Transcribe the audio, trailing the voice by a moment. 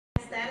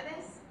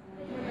tardes.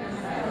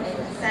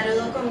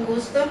 Saludo con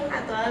gusto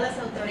a todas las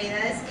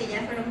autoridades que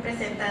ya fueron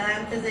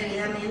presentadas antes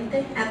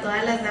debidamente, a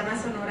todas las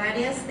damas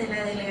honorarias de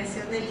la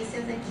Delegación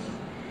Delicias de aquí,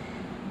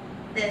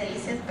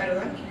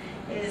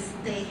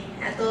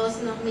 a todos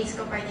mis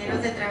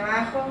compañeros de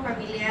trabajo,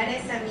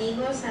 familiares,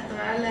 amigos, a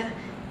toda la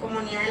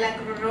comunidad de la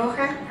Cruz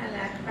Roja, a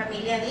la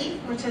familia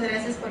DIF, muchas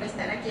gracias por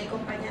estar aquí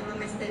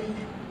acompañándome este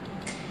día.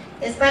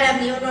 Es para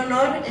mí un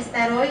honor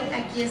estar hoy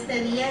aquí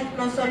este día,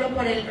 no solo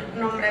por el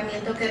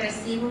nombramiento que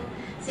recibo,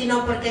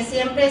 sino porque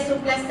siempre es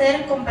un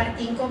placer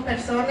compartir con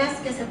personas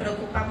que se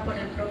preocupan por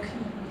el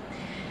prójimo,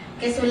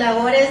 que su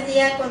labor es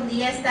día con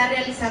día estar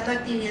realizando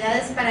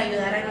actividades para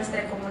ayudar a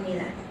nuestra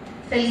comunidad.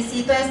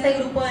 Felicito a este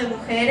grupo de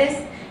mujeres,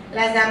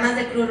 las damas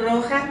de Cruz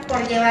Roja,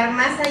 por llevar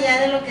más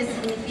allá de lo que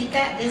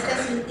significa esta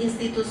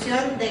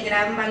institución de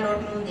gran valor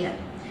mundial.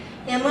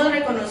 Hemos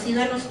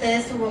reconocido en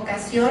ustedes su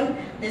vocación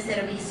de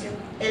servicio,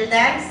 el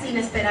dar sin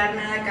esperar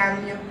nada a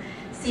cambio,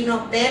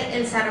 sino ver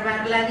el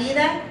salvar la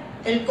vida,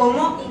 el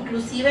cómo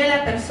inclusive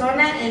la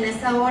persona en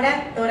esa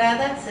hora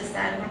dorada se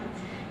salva.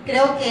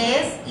 Creo que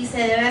es y se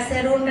debe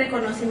hacer un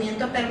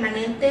reconocimiento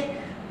permanente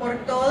por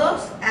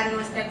todos a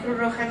nuestra Cruz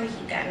Roja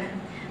mexicana.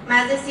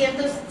 Más de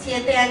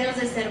 107 años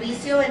de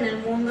servicio en el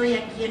mundo y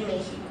aquí en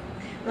México,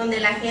 donde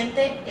la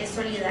gente es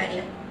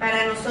solidaria.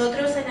 Para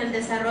nosotros, en el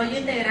desarrollo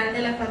integral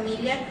de la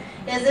familia,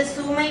 es de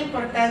suma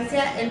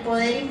importancia el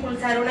poder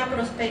impulsar una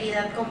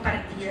prosperidad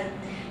compartida,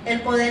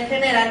 el poder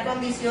generar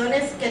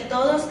condiciones que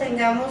todos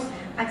tengamos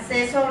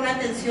acceso a una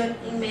atención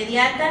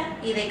inmediata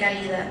y de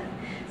calidad.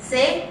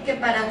 Sé que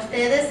para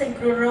ustedes en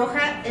Cruz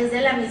Roja es de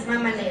la misma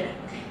manera.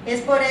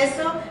 Es por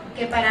eso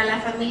que para la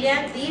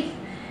familia DIF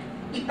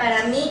y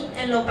para mí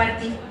en lo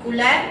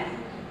particular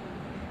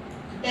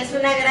es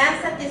una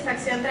gran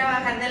satisfacción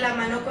trabajar de la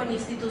mano con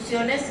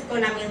instituciones con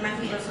la misma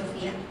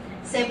filosofía.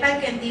 Sepan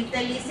que en DIF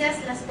Delicias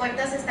las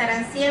puertas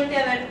estarán siempre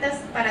abiertas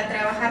para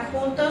trabajar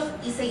juntos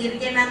y seguir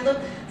llenando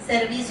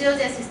servicios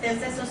de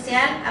asistencia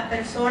social a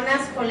personas,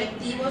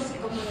 colectivos y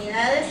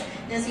comunidades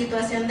en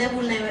situación de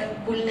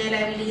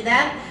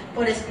vulnerabilidad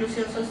por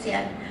exclusión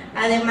social,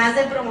 además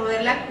de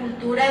promover la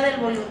cultura del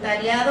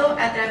voluntariado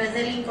a través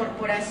de la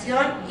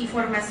incorporación y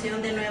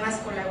formación de nuevas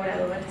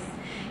colaboradoras.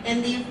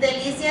 En DIF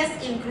Delicias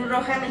y en Cruz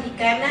Roja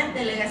Mexicana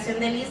Delegación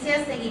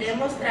Delicias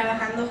seguiremos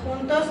trabajando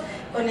juntos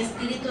con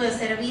espíritu de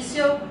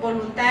servicio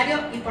voluntario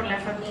y por la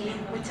familia.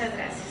 Muchas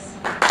gracias.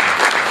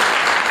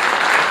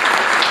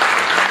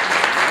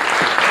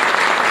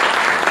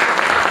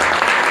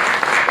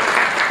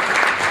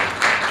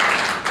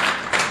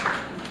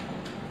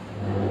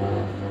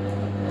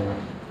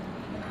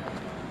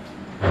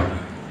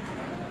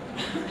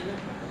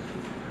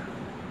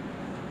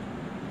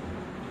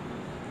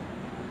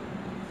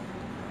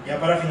 Ya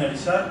para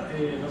finalizar,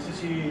 no sé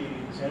si,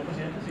 señor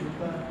presidente, si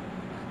gusta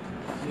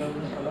decir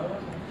algunas palabras.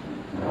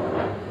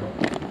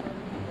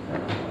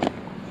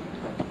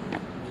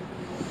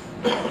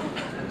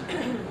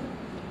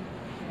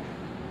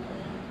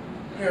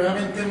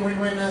 Primeramente, muy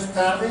buenas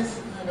tardes.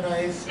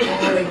 Agradezco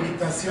la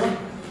invitación a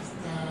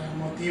este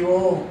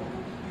emotivo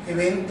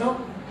evento.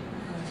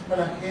 Agradezco a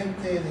la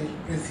gente del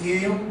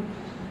Presídium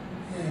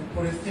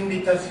por esta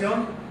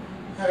invitación.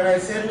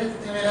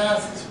 Agradecerles, de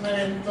veras, es un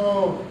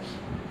evento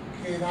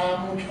que da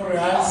mucho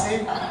realce,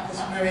 es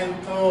un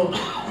evento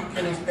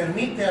que nos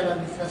permite a la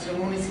administración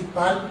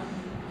municipal,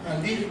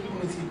 al DIF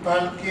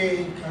municipal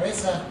que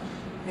encabeza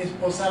mi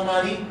esposa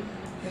Mari,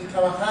 el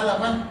trabajar a la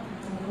mano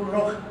con Cruz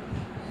Roja.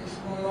 Es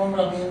un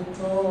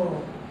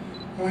nombramiento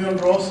muy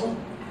honroso,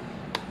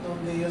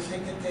 donde yo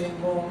sé que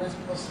tengo una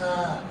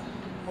esposa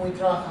muy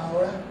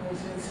trabajadora, muy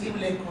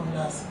sensible con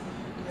las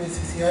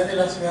necesidades de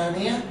la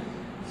ciudadanía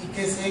y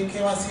que sé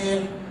que va a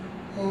ser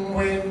un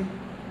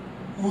buen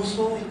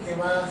uso y que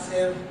va a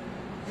hacer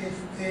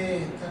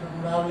tan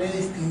honorable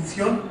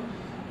distinción,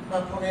 va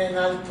a poner en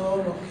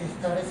alto lo que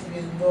está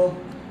recibiendo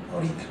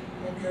ahorita.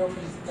 Yo quiero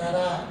felicitar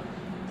a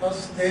todos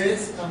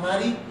ustedes, a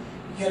Mari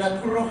y a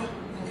la Cruz Roja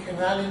en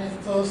general en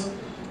estos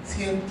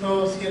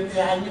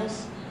 107 años.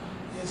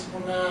 Es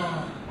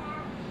una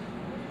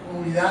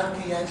comunidad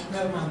que ya es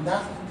una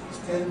hermandad entre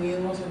ustedes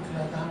mismos, entre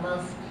las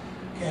damas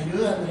que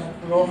ayudan de la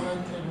Cruz Roja,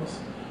 entre los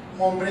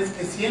hombres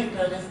que siempre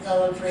han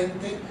estado al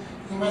frente,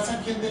 y más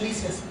aquí en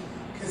Delicias,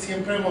 que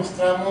siempre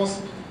mostramos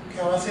que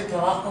a base de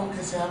trabajo,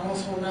 aunque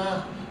seamos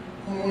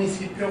un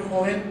municipio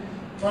joven,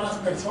 todas las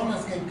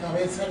personas que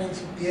encabezan en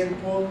su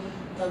tiempo,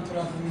 tanto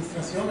las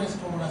administraciones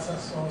como las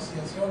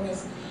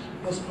asociaciones,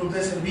 los clubes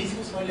de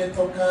servicios. Hoy le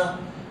toca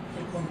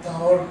al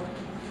contador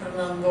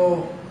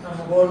Fernando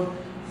Aragón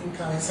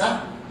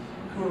encabezar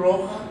Cruz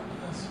Roja,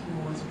 a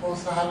su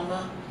esposa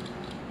Alma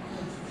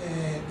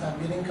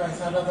también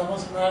encabezar las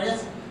damas honorarias,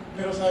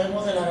 pero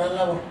sabemos de la gran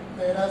labor.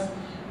 De veras,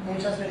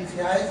 muchas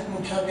felicidades.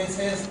 Muchas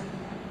veces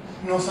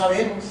no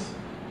sabemos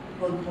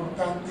lo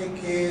importante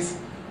que es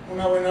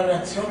una buena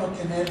reacción o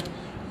tener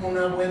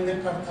un buen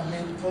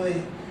departamento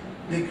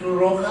de Cruz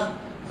Roja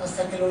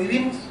hasta que lo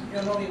vivimos.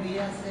 Yo lo viví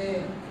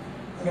hace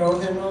alrededor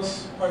de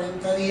unos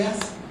 40 días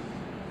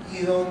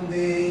y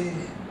donde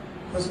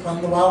pues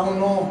cuando va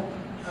uno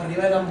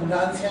arriba de la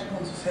ambulancia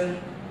con su ser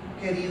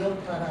querido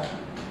para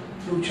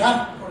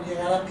luchar por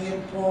llegar a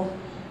tiempo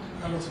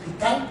al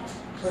hospital,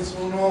 pues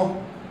uno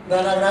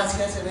da las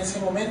gracias en ese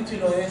momento y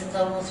lo debe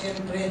estar uno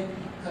siempre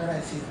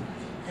agradecido.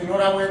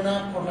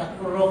 Enhorabuena por la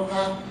Cruz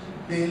Roja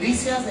de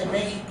Delicias, de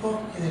México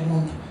y del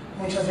mundo.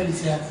 Muchas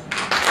felicidades.